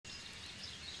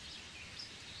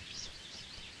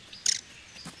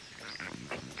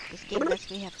game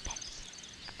lets me have pets.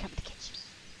 I'm coming to get you.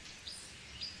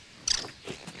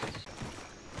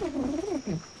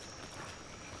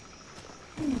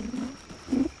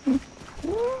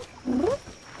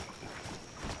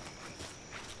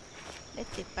 Let's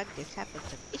debug this, having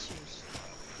some issues.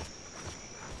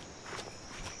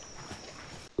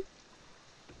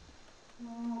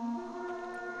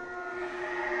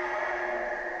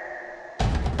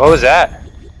 What was that?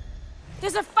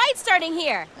 There's a fight starting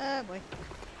here! Oh boy.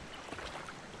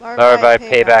 Larvae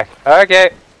payback.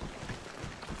 Okay.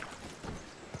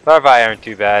 Larvae aren't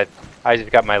too bad. I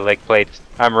just got my leg plates.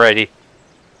 I'm ready.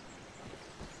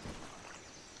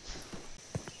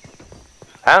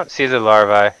 I don't see the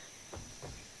larvae.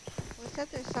 We said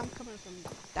there's some coming from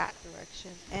that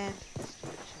direction and this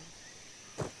direction.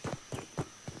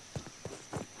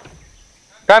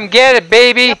 Come get it,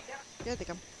 baby! Yep. Here they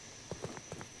come.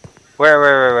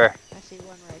 Where? I see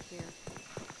one right here.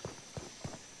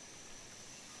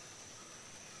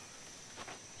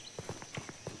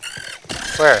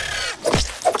 Where?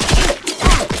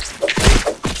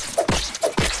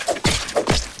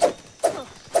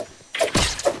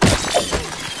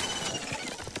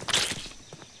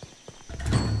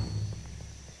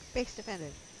 Base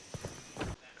defended.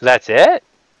 That's it?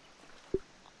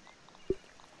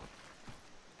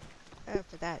 Oh,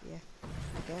 for that, yeah.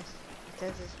 I guess. It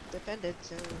says it's defended,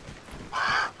 so...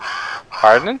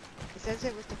 Pardon? It says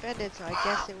it was defended, so I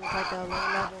guess it was like a low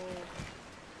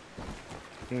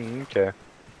level... Okay.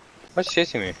 What's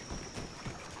chasing me?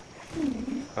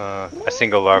 A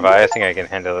single larva. I think I can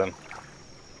handle them.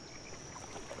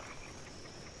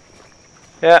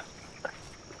 Yeah.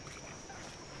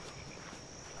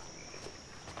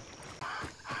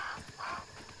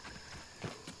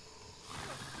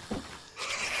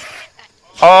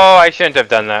 Oh, I shouldn't have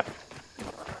done that.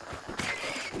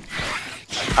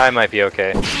 I might be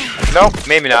okay. Nope,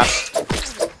 maybe not.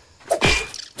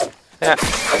 Yeah.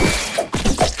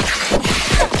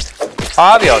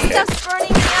 I'll be okay. Stuff's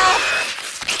burning me up.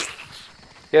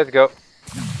 You have to go.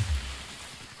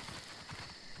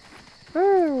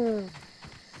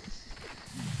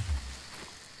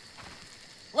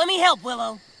 Let me help,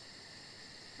 Willow.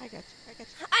 I got you.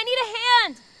 I need a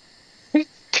hand! What are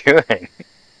you doing?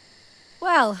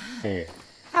 Well, Yeah.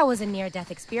 that was a near-death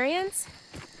experience.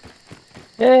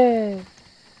 Yay.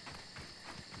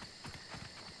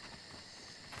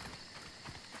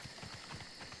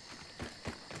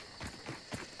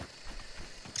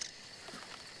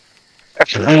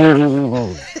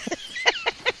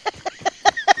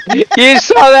 You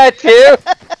saw that too?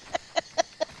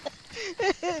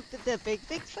 The big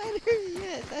spider?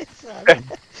 Yes, I saw that.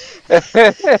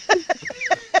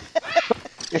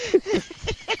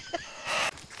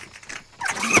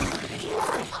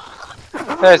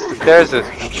 There's a...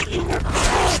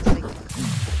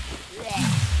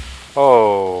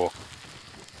 Oh.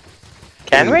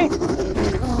 Can we?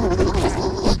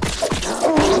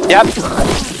 Yep.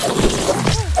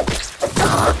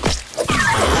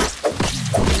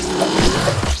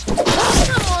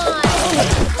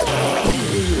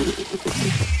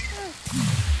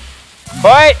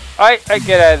 Wait! I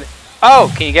get out of...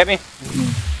 Oh, can you get me?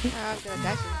 I'm gonna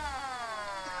die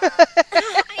soon.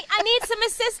 I need some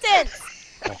assistance!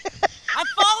 I've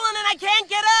fallen and I can't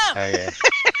get up! Okay.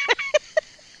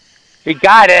 We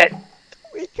got it!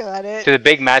 We got it. To the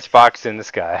big matchbox in the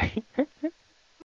sky.